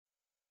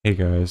Hey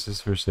guys, this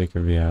is For Sake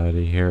of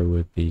Reality here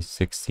with the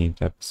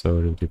 16th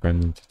episode of the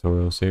Remnant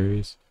tutorial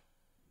series.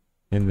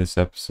 In this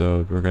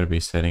episode, we're going to be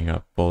setting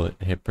up bullet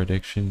hit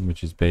prediction,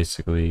 which is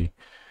basically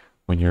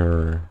when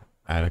you're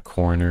at a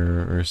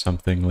corner or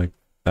something like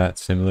that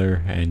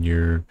similar and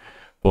your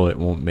bullet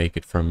won't make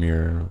it from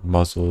your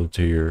muzzle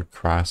to your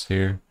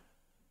crosshair,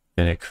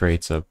 then it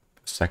creates a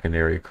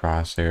secondary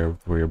crosshair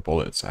where your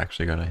bullet's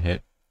actually going to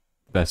hit.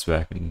 The best way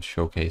I can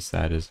showcase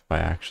that is by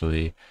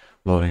actually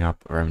loading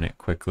up Remnant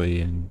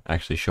quickly and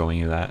actually showing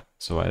you that.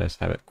 So I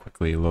just have it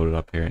quickly loaded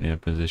up here in a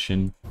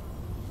position.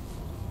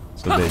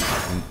 So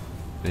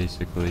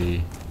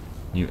basically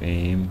you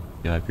aim,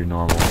 you have your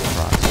normal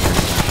crosshair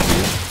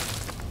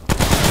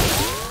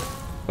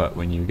shoot. But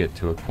when you get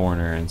to a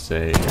corner and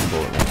say your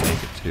bullet won't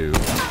make it to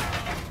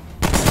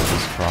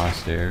this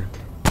crosshair,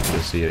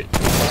 you'll see it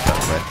almost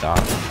that red dot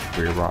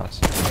where your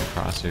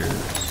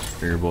crosshair,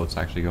 where your bullet's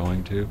actually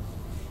going to.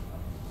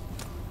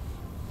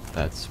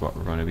 That's what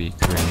we're going to be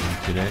creating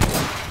today.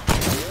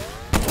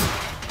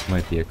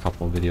 Might be a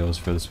couple videos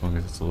for this one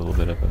because it's a little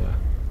bit of a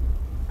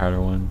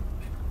harder one.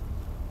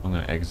 I'm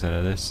going to exit out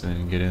of this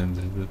and get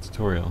into the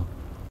tutorial.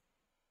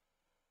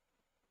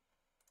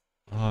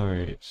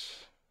 Alright.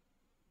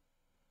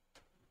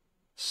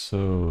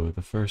 So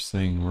the first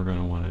thing we're going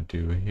to want to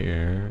do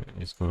here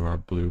is go to our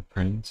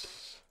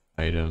blueprints,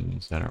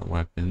 items, and our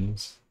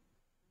weapons.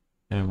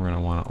 And we're going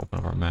to want to open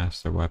up our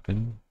master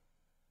weapon.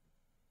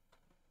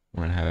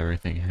 We're going to have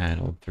everything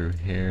handled through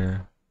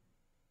here.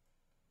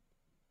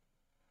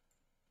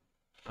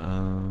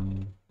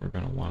 We're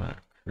going to want to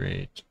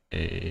create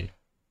a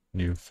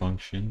new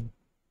function.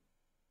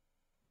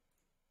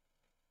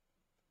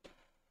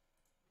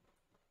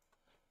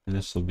 And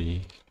this will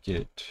be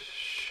get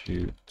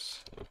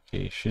shoot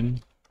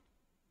location.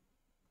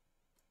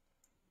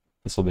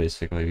 This will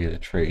basically be the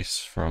trace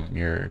from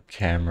your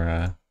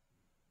camera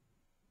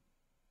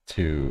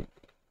to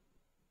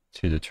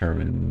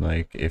determine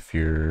like if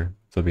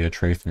there'll be a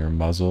trace from your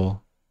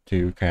muzzle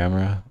to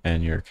camera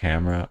and your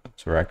camera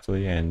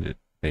directly, and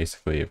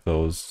basically if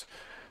those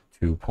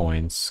 2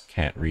 points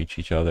can't reach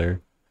each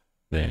other,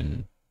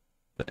 then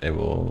it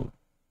will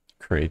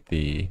create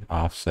the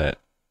offset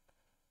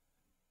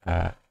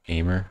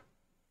aimer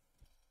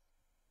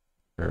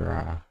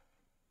or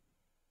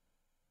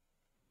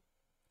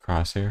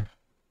crosshair.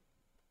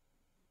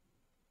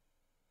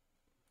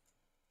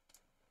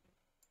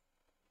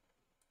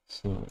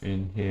 So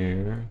in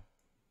here,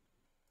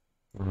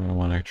 we're going to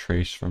want to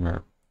trace from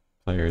our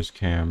player's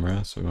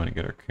camera. So we want to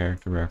get our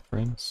character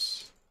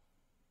reference,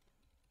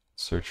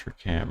 search for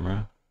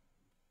camera.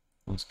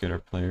 Let's get our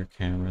player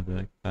camera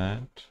like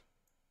that.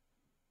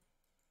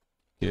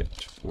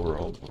 Get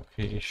world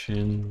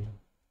location,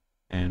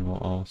 and we'll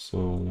also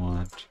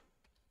want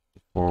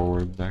the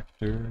forward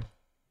vector.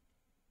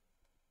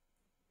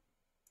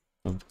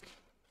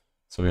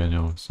 So we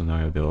know, so now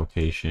we have the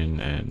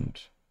location and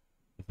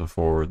the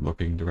forward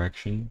looking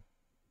direction.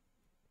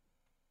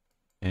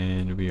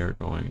 And we are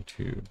going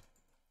to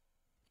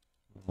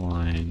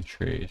line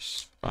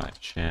trace by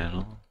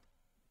channel.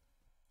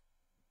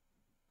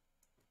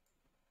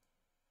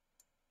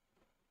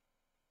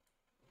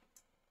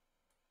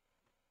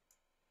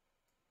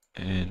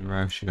 And we're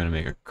actually going to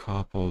make a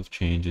couple of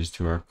changes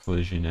to our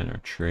collision and our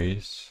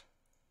trace,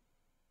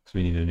 because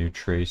we need a new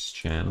trace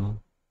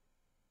channel.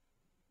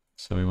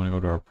 So we want to go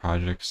to our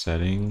project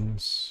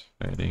settings,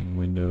 editing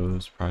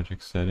Windows,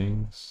 project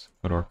settings,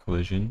 go to our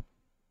collision,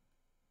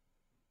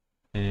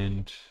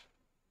 and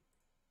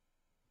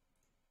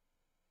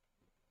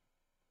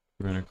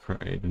we're going to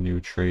create a new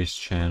trace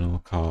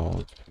channel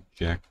called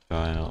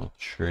Projectile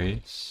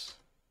Trace.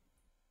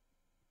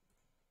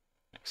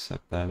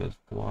 Accept that as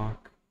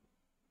block.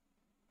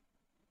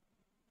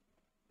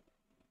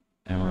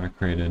 And we're going to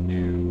create a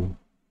new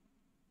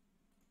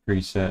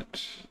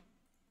preset.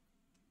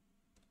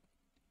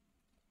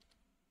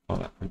 Call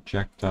that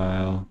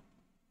projectile,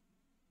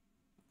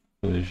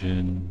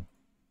 collision,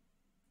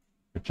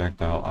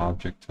 projectile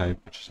object type,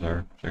 which is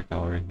our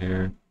projectile right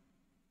here.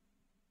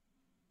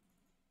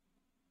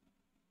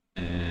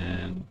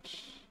 And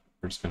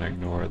we're just going to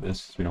ignore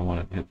this because we don't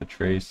want it to hit the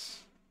trace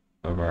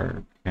of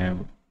our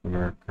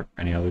camera,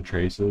 any other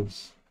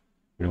traces.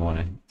 We don't want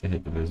it to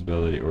hit the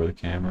visibility or the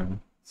camera.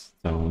 It's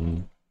its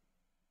own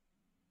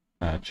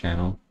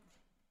channel.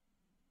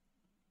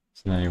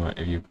 So now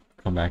if you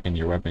come back into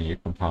your weapon, you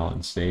compile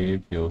and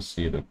save, you'll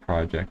see the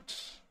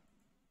project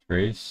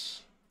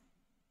trace.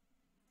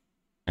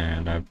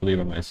 And I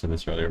believe I might have said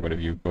this earlier, but if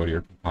you go to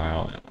your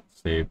compile and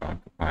save on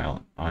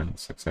compile on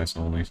success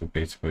only, so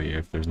basically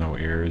if there's no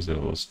errors,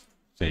 it'll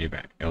save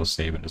it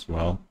as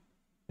well.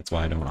 That's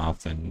why I don't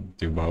often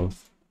do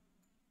both.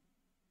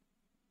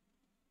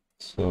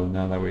 So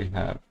now that we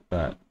have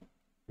that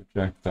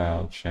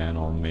projectile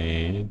channel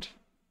made,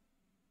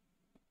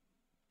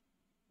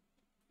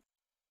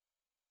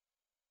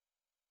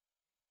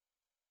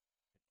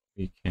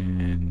 we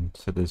can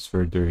set this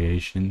for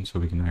duration so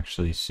we can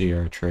actually see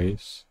our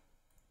trace.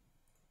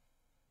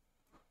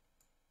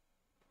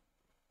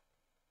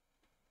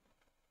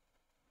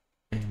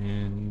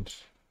 And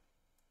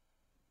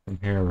From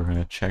here, we're going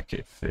to check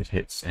if it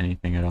hits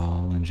anything at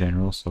all in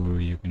general, so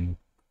you can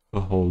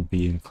hold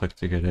B and click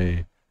to get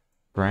a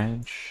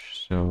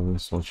branch. So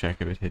this will check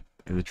if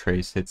the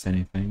trace hits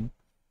anything.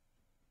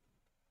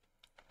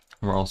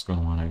 We're also going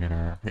to want to get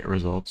our hit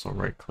results, so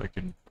right click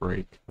and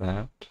break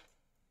that.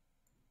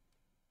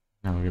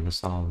 Now it'll give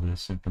us all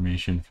this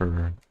information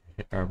for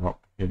what we're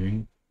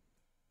hitting.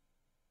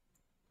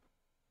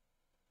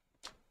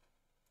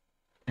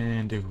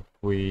 And if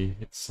we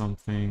hit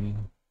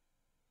something,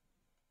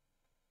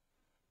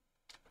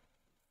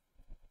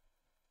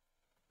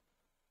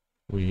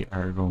 we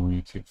are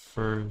going to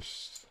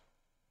first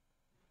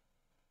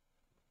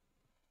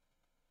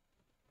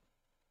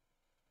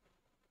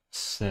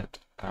set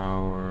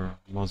our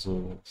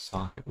muzzle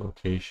socket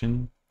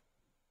location.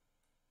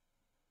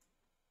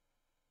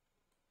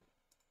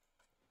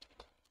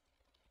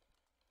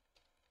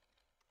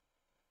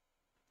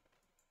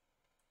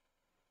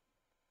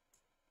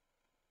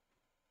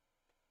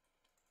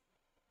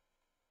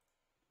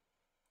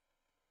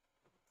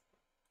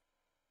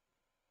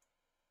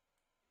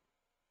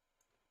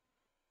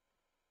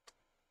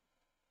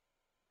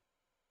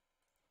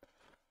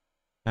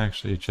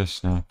 Actually,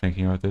 just now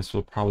thinking about this,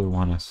 we'll probably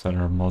want to set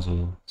our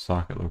muzzle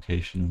socket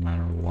location no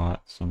matter what.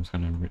 So I'm just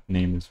going to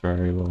name this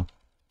variable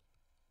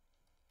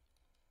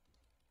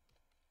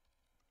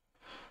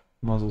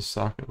muzzle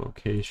socket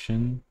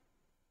location.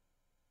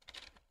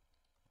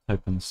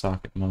 Type in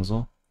socket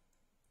muzzle.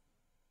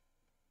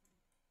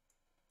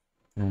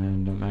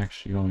 And I'm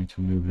actually going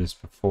to move this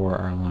before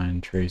our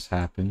line trace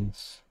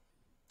happens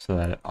so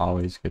that it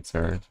always gets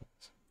our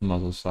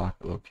muzzle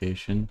socket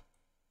location.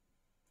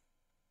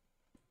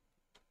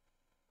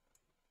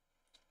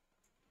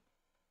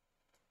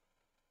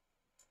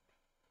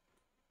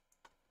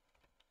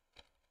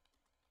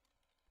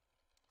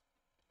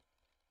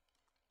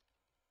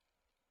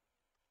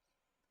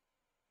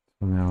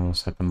 So now we'll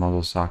set the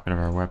muzzle socket of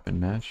our weapon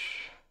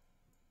mesh.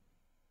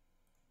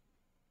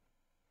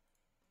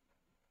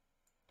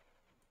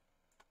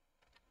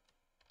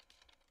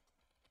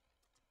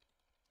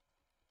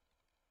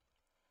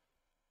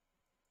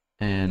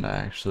 And I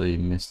actually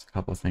missed a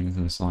couple things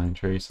in this line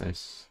trace. I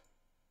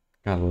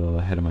got a little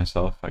ahead of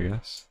myself, I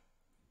guess.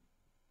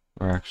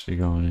 We're actually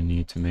going to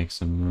need to make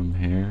some room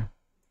here,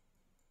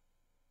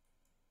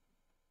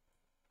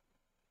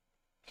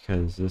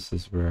 because this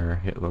is where our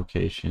hit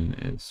location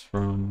is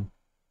from,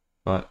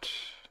 but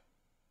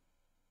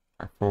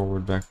our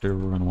forward vector,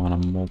 we're going to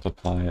want to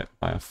multiply it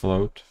by a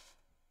float.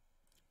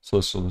 So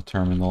this will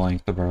determine the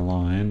length of our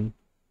line.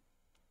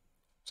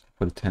 So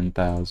put a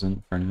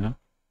 10,000 for now.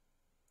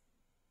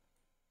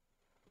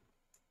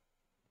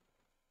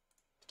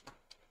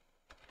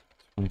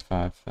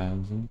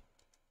 $25,000.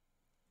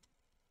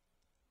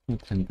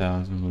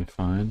 10,000 will be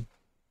fine.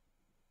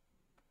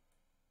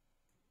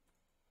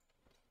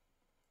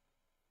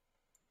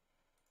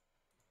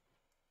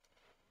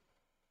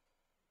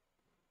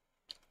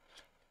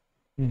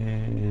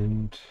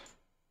 And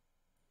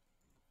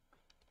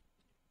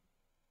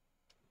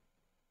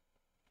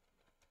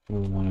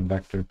we'll want a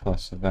vector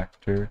plus a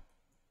vector.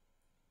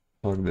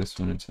 Plug this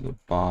one into the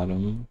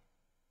bottom,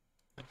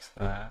 like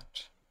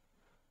that.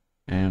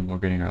 And we're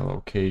getting our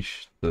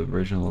location, the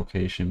original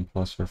location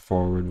plus our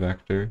forward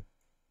vector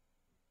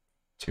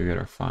to get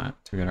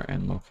our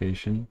end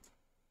location.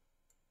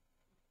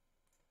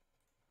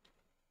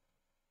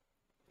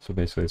 So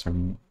basically it's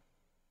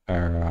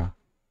our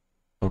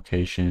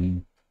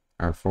location,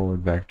 our forward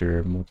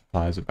vector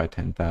multiplies it by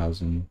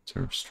 10,000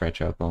 to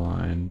stretch out the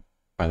line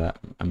by that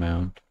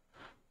amount,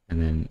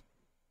 and then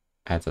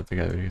adds that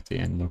together to get the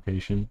end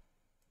location.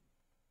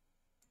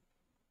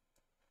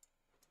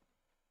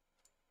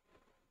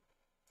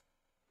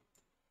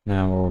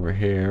 Now over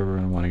here, we're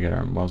going to want to get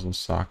our muzzle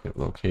socket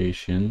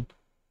location.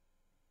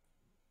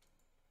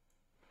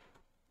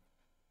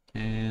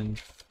 And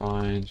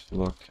find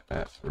look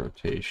at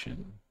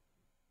rotation.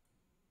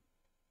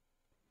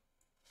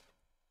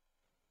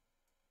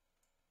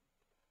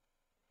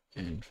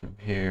 And from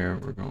here,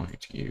 we're going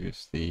to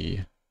use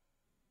the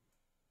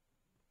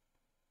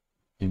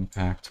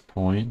impact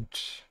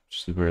point,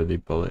 which is where the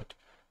bullet,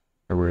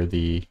 or where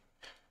the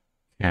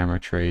camera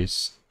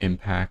trace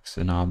impacts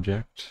an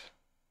object.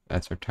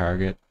 That's our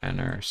target, and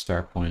our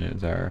start point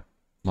is our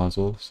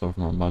muzzle. So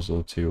from our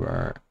muzzle to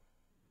our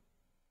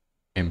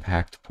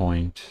impact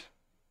point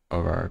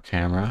of our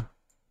camera.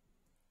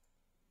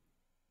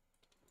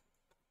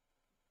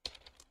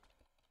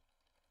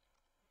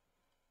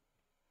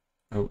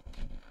 Oh,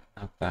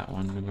 not that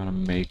one. We're going to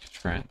make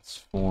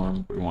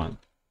transform. We want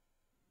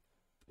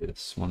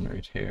this one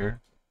right here.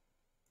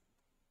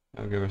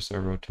 That'll give us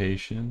our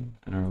rotation,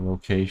 and our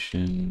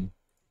location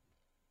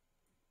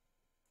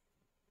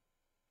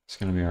is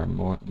going to be our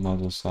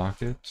muzzle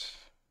socket.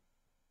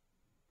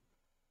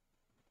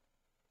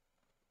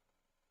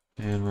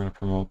 And we're going to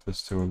promote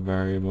this to a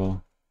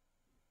variable.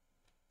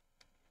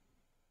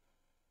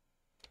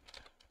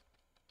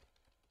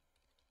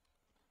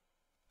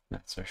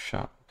 That's our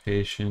shot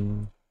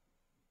location.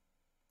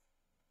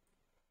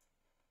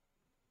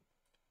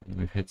 And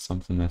we've hit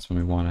something, that's when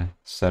we want to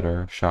set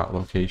our shot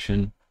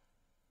location.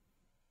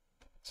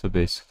 So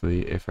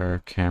basically, if our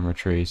camera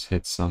trace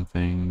hits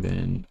something,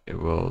 then it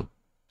will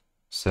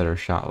set our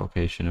shot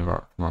location of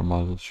from our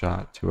muzzle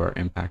shot to our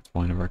impact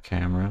point of our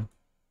camera.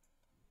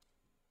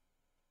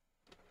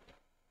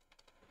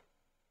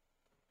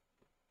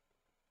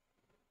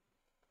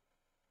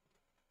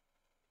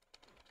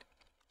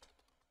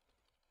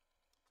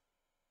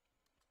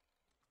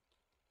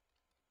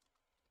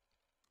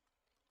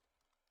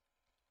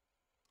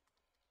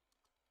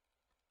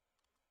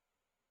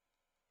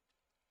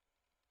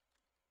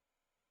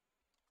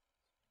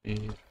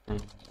 From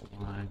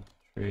the line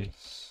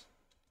trace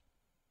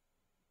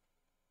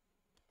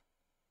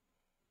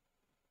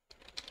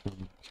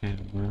from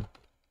camera.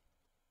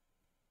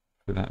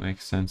 If that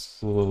makes sense.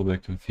 It's a little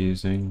bit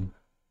confusing,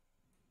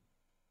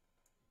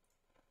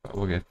 but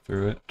we'll get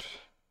through it.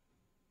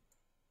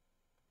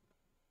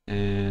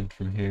 And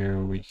from here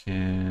we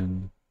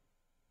can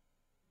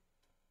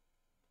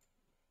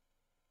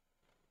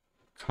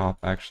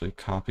actually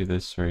copy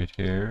this right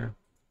here,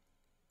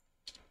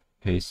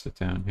 paste it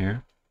down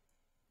here.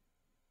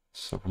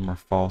 So from our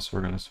false,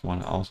 we're going to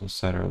want to also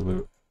set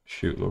our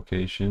shoot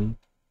location.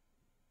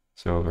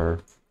 So if our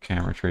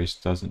camera trace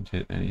doesn't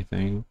hit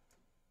anything,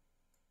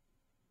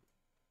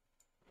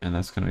 and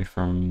that's going to be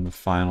from the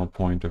final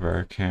point of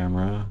our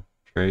camera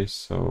trace.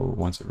 So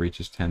once it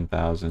reaches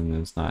 10,000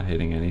 and it's not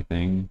hitting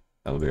anything,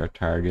 that'll be our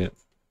target.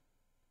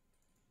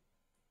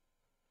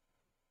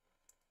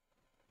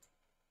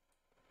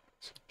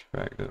 So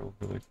drag that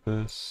over like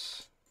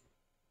this.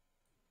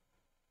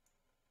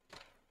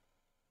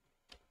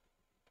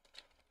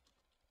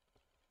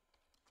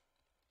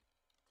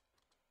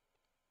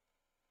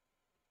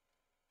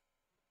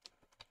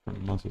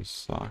 From muzzle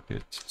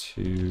socket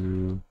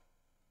to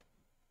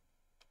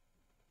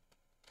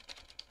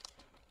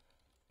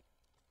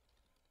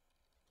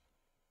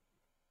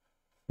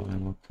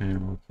final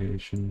camera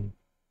location.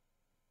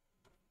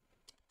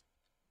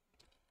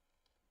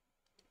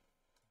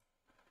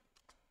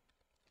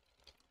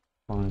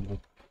 Final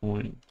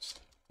point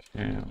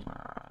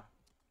camera.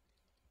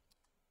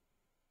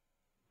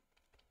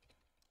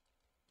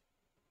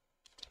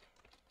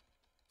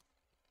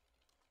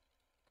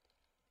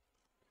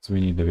 So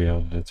we need to be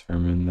able to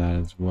determine that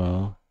as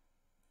well.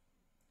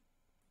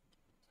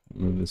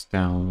 Move this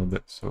down a little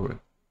bit so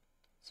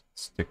it's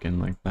sticking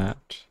like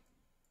that.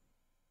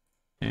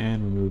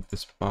 And remove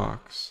this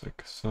box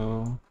like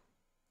so.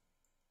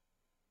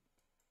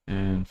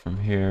 And from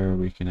here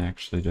we can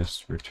actually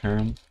just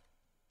return.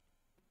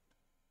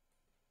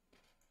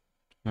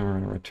 And we're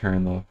going to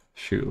return the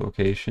shoot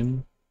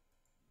location.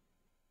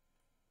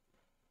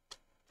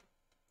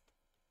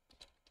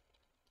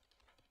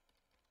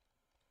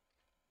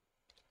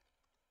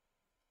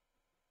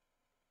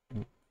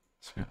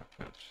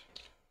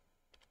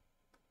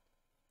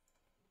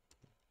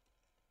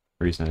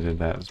 The reason I did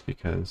that was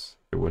because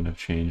it wouldn't have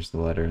changed the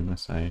letter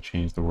unless I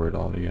changed the word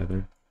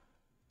altogether.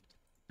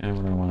 And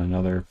we're going to want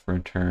another for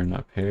return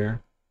up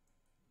here,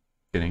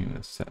 getting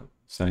the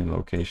setting the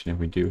location if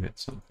we do hit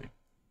something.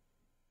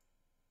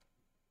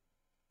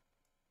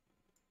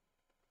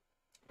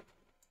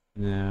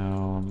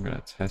 Now I'm going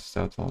to test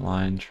out the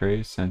line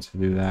trace, and to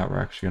do that we're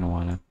actually going to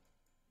want to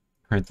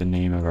print the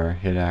name of our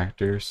hit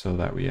actor so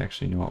that we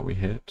actually know what we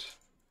hit.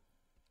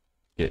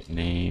 Get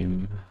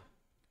name.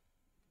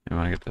 I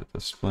want to get the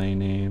display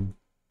name.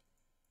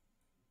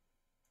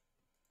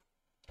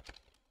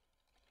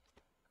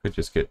 Could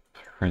just get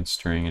print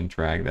string and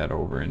drag that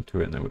over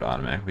into it and it would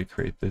automatically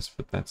create this,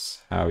 but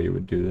that's how you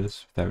would do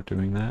this without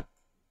doing that.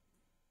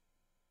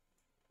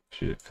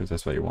 Because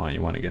that's what you want.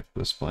 You want to get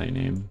the display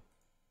name,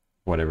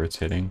 whatever it's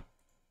hitting.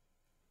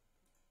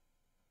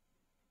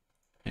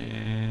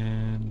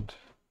 And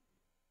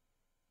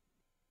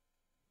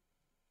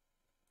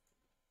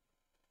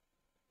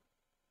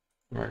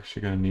we're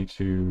actually going to need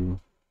to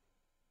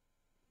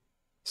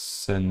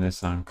send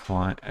this on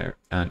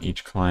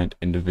each client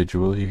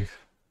individually.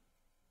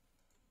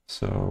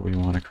 So we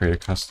want to create a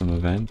custom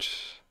event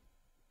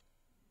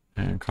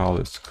and call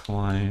this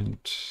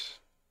client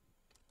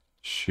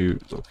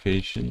shoot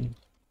location.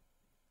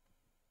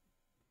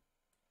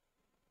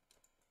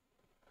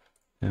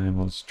 And then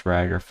we'll just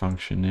drag our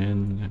function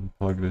in and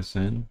plug this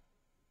in.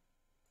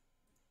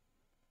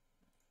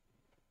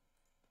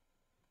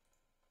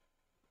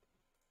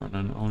 Run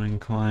an owning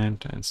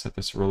client and set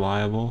this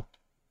reliable.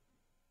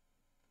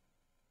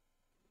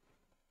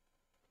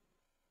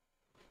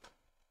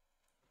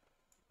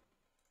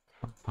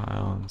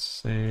 Compile and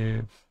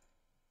save.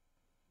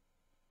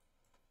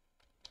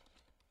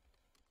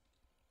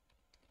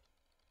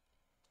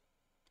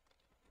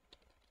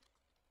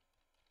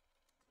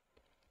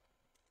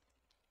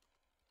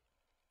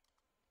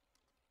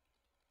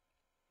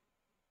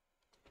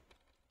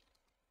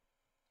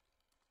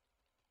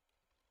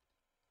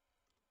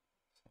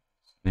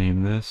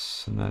 Name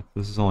this, and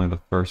this is only the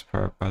first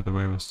part, by the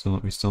way. We still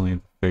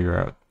need to figure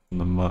out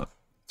the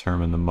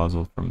determine the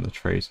muzzle from the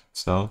trace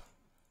itself.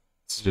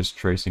 It's just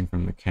tracing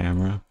from the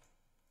camera.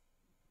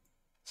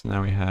 So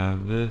now we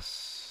have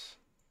this.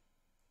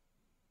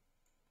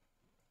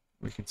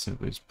 We can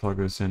simply just plug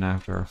this in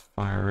after our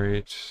fire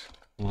rate.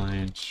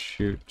 Client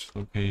shoot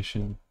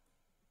location.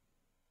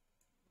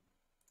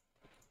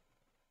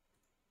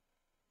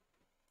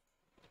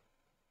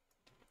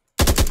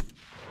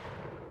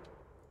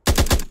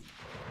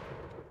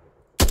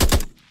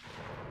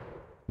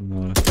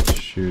 Not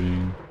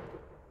shooting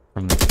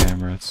from the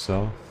camera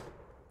itself.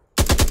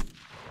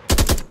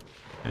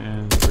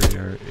 And we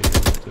are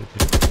able to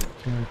hit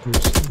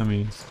characters, that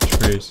means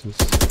traces.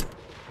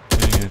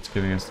 And it's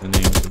giving us the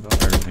names of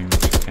everything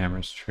that the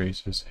camera's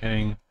trace is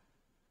hitting.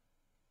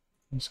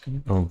 I'm just gonna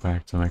go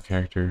back to my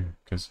character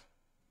because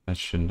that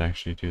shouldn't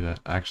actually do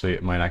that. Actually,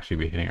 it might actually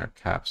be hitting our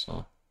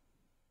capsule.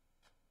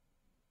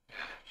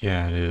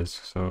 Yeah, it is.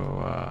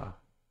 So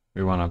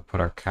we want to put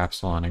our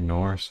capsule on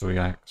ignore,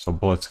 so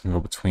bullets can go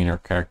between our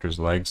character's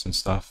legs and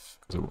stuff.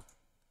 Because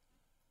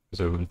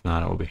if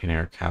not, it will be hitting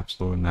our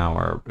capsule. And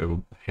now it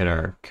will hit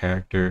our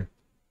character,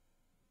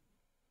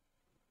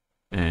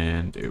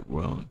 and it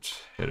won't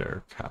hit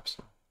our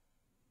capsule.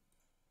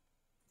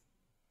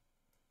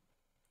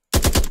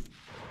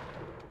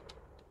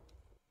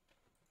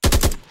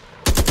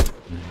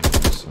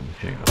 So I'm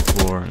hitting the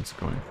floor, and it's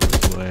going through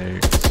his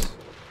legs.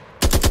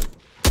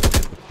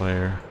 Hit the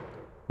player.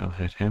 I'll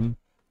hit him.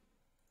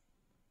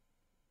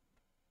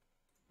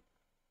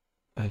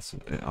 That's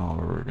all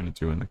we're gonna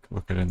do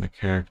look at in the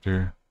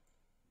character.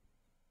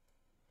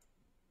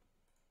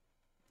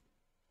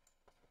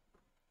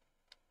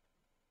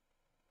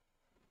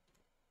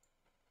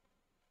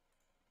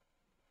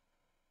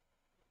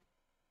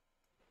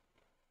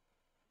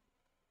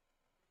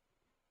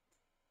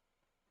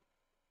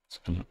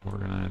 Just gonna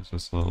organize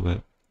this a little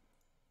bit.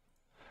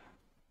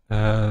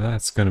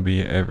 That's gonna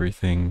be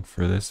everything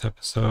for this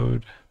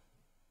episode.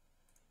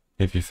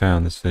 If you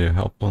found this video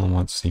helpful and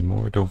want to see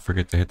more, don't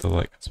forget to hit the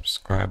like and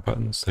subscribe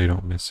button so you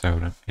don't miss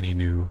out on any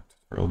new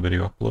tutorial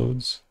video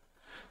uploads.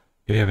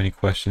 If you have any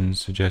questions,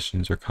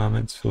 suggestions, or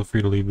comments, feel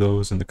free to leave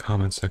those in the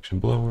comments section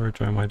below or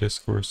join my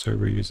Discord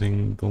server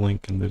using the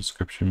link in the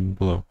description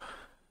below.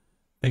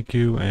 Thank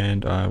you,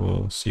 and I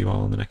will see you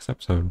all in the next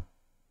episode.